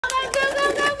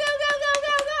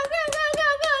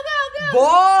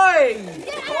boy.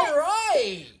 Yes. All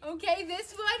right. Okay,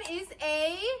 this one is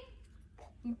a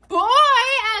boy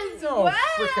as No well.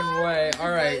 freaking way. All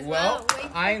right, As well, Wait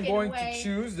I'm frickin' going way. to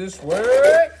choose this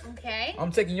word. Okay.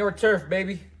 I'm taking your turf,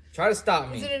 baby. Try to stop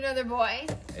me. Is it another boy?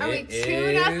 Are we It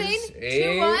 2-0? is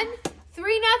 2-1?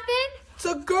 3-0? It's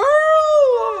a girl.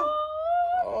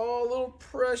 Oh, little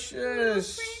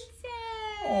precious. Princess.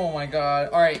 Oh my God.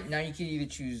 All right, now you can either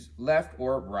choose left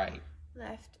or right.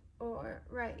 Left or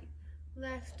right.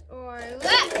 Left or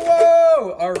left.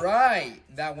 Whoa. All right.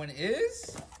 That one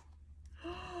is?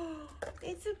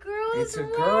 It's a girl. It's as a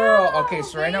well, girl. Okay,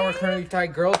 so right now we're babe. currently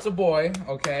tied girl to boy.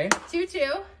 Okay.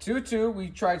 2-2. 2-2. We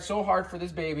tried so hard for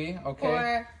this baby. Okay.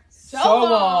 For so So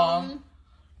long.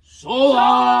 So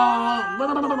long.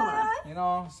 You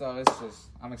know, so it's just,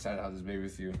 I'm excited to have this baby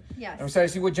with you. Yes. I'm excited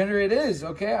to see what gender it is,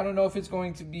 okay? I don't know if it's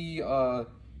going to be, you know.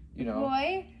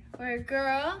 Boy or a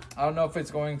girl. I don't know if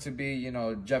it's going to be, you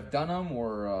know, Jeff Dunham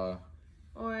or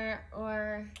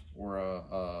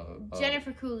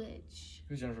Jennifer Coolidge.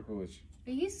 Who's Jennifer Coolidge?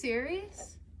 Are you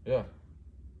serious? Yeah.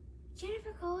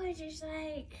 Jennifer Coolidge is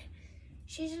like,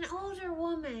 she's an older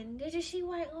woman. Did you see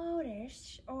White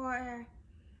Lotus? Or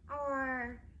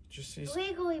Just see.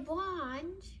 Legally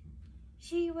Blonde?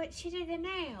 She did the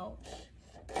nails.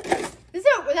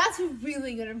 That's a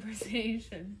really good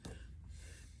impersonation.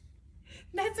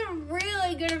 That's a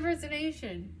really good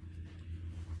impersonation.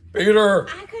 Peter.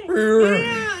 I could. Peter.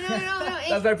 No.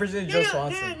 That's my person, Joe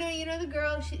Swanson. No. You know the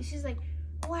girl. She's like,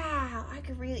 wow, I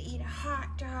could really eat a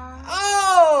hot dog.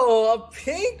 Oh, a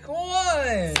pink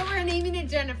one. So we're naming it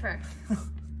Jennifer.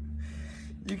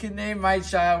 You can name my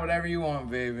child whatever you want,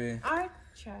 baby. Our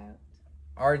child.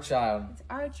 Our child. It's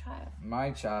our child.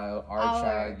 My child. Our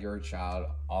child. Your child.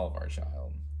 All of our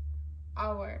child.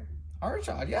 Our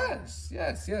child. Yes.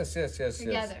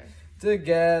 together.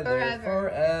 Together.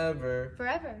 Forever.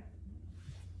 Forever.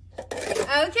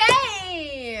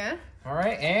 Okay. All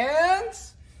right, and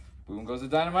boom goes the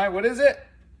dynamite. What is it?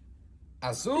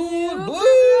 Azul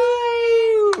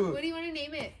blue. What do you want to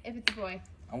name it if it's a boy?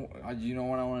 You know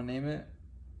what I want to name it?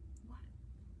 What?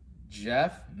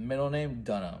 Jeff, middle name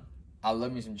Dunham. I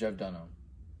love me some Jeff Dunham.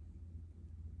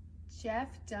 Jeff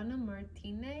Dunham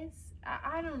Martinez?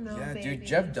 I don't know, yeah, baby. dude,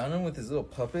 Jeff Dunham with his little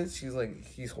puppets.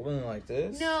 He's holding it like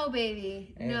this. No,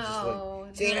 baby. And no.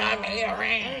 It's just like,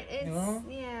 It's, you know?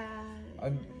 Yeah.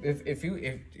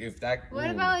 If that. What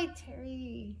about like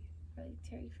Terry? Like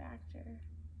Terry Factor.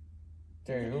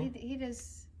 Terry who? He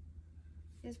does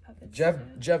puppets. Jeff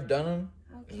Dunham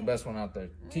Okay. is the best one out there.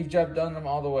 Team Jeff Dunham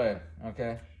all the way.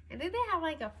 Okay. And did they have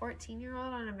like a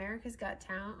 14-year-old on America's Got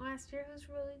Talent last year who's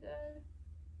really good?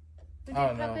 With I their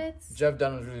don't know. puppets? Jeff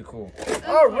Dunham's really cool. Okay.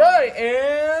 All right,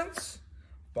 and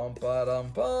bum ba dum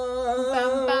bum.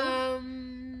 Bum,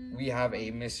 bum. We have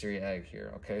a mystery egg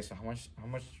here. Okay, so how much?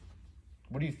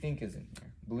 What do you think is in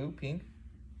here? Blue, pink,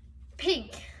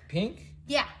 Pink. pink.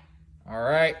 Yeah. All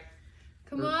right.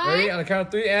 Come on. Ready on the count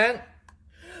of 3 and.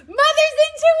 Mother's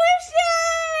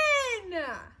Intuition!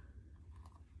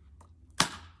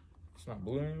 It's not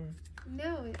blue anymore.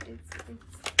 No,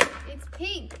 it's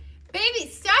pink. Baby,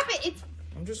 stop it. It's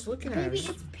I'm just looking at baby, it.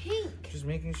 it's pink. Just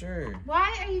making sure.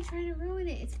 Why are you trying to ruin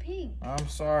it? It's pink. I'm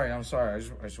sorry. I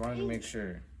just wanted to make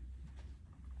sure.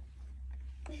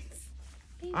 Baby.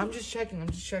 I'm just checking.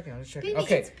 Baby,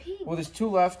 Okay. it's pink. Well, there's 2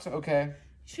 left. Okay.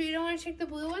 Sure you don't want to check the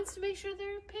blue ones to make sure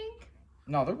they're pink?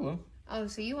 No, they're blue. Oh,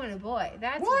 so you want a boy.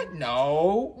 That's What?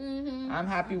 No. Mm-hmm. I'm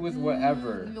happy with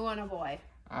whatever. You want a boy.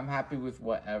 I'm happy with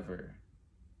whatever.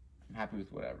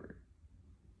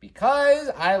 Because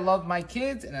I love my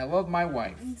kids and I love my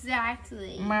wife.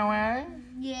 Exactly. My wife?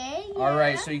 Yeah. All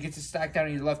right, so you get to stack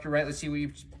down your left or right. Let's see what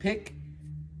you pick.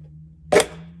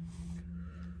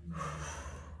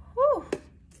 Whew.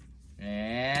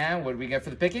 And what do we get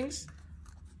for the pickings?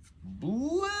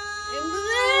 Blue. Blue.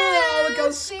 Look how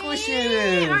squishy it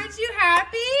is. Aren't you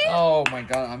happy? Oh my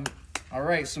God. All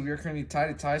right, so we are currently tied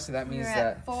to tie, so that means You're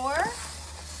that. at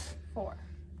 4.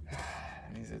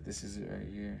 That means that this is it right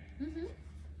here. Mm-hmm.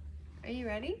 Are you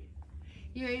ready?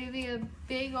 You ready to be a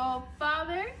big old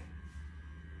father?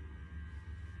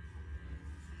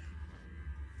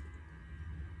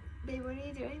 Babe, what are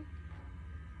you doing?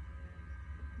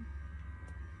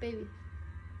 Baby,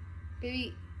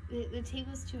 the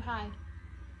table's too high.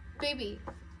 Baby,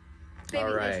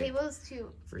 All right. the table's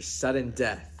too... For sudden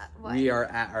death, what? we are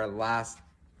at our last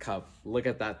cup. Look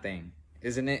at that thing.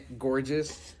 Isn't it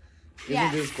gorgeous?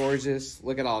 Yes. Isn't this gorgeous?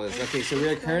 Look at all this. Okay, so we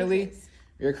are It's currently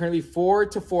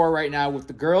gorgeous. 4-4 right now with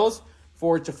the girls,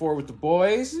 4-4 with the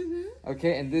boys. Mm-hmm.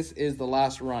 Okay, and this is the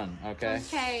last run. Okay.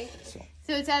 Okay. So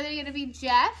So it's either gonna be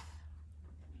Jeff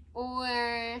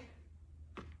or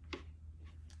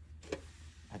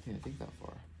I didn't think that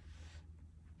far.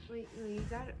 Wait, you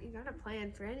gotta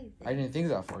plan for anything. I didn't think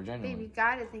that far, genuinely. Babe, you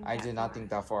gotta think. I did not think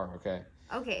that far. Okay.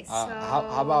 Okay, so how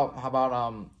about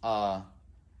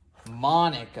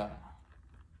Monica?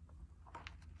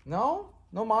 No,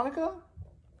 Monica.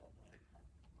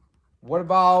 What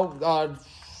about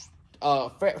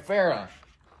Farrah?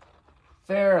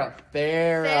 Farrah.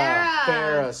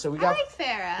 So we got I like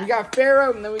Farrah. We got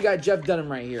Farrah, and then we got Jeff Dunham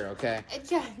right here. Okay.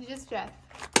 Yeah, just Jeff.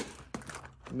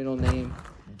 Middle name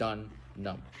Dunham.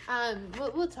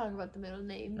 We'll talk about the middle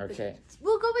name. Okay.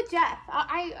 We'll go with Jeff.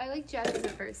 I like Jeff as the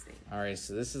first name. All right.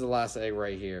 So this is the last egg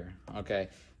right here. Okay.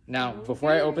 Now,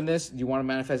 before I open this, do you want to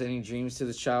manifest any dreams to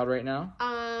this child right now?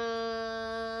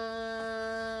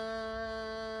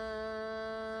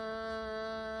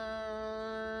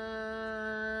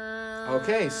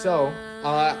 Okay, so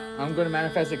I'm going to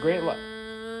manifest a great luck.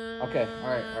 Okay, all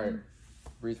right.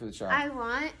 Breathe for the child. I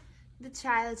want the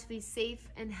child to be safe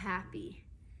and happy,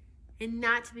 and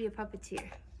not to be a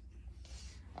puppeteer.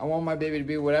 I want my baby to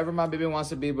be whatever my baby wants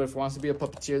to be, but if it wants to be a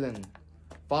puppeteer, then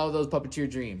follow those puppeteer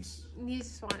dreams. You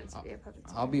just want it to be a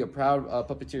puppeteer. I'll be a proud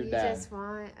puppeteer dad. You just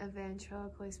want a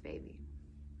ventriloquist baby.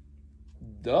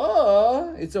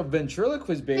 Duh! It's a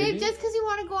ventriloquist baby. Babe, just because you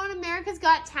want to go on America's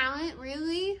Got Talent,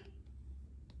 really?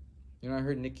 You know, I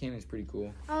heard Nick Cannon's pretty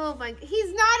cool. Oh my,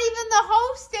 he's not even the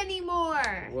host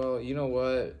anymore. Well, you know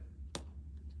what?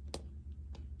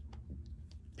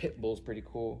 Pitbull's pretty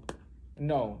cool.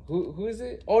 No, who is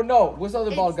it? Oh no, what's the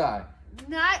other bald guy?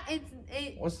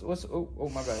 What's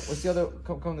oh my bad. What's the other?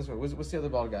 Come this way. What's the other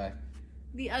bald guy?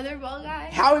 The other bald guy?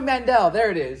 Howie Mandel.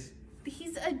 There it is.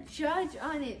 He's a judge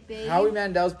on it, babe. Howie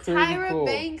Mandel's pretty cool. Tyra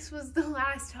Banks was the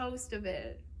last host of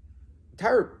it.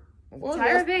 Tyra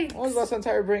Banks. When was the last time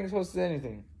Tyra Banks hosted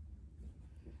anything?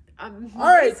 All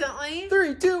right. Recently.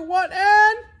 3, 2, 1,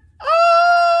 and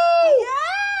oh!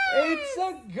 Yes! It's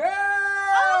a girl.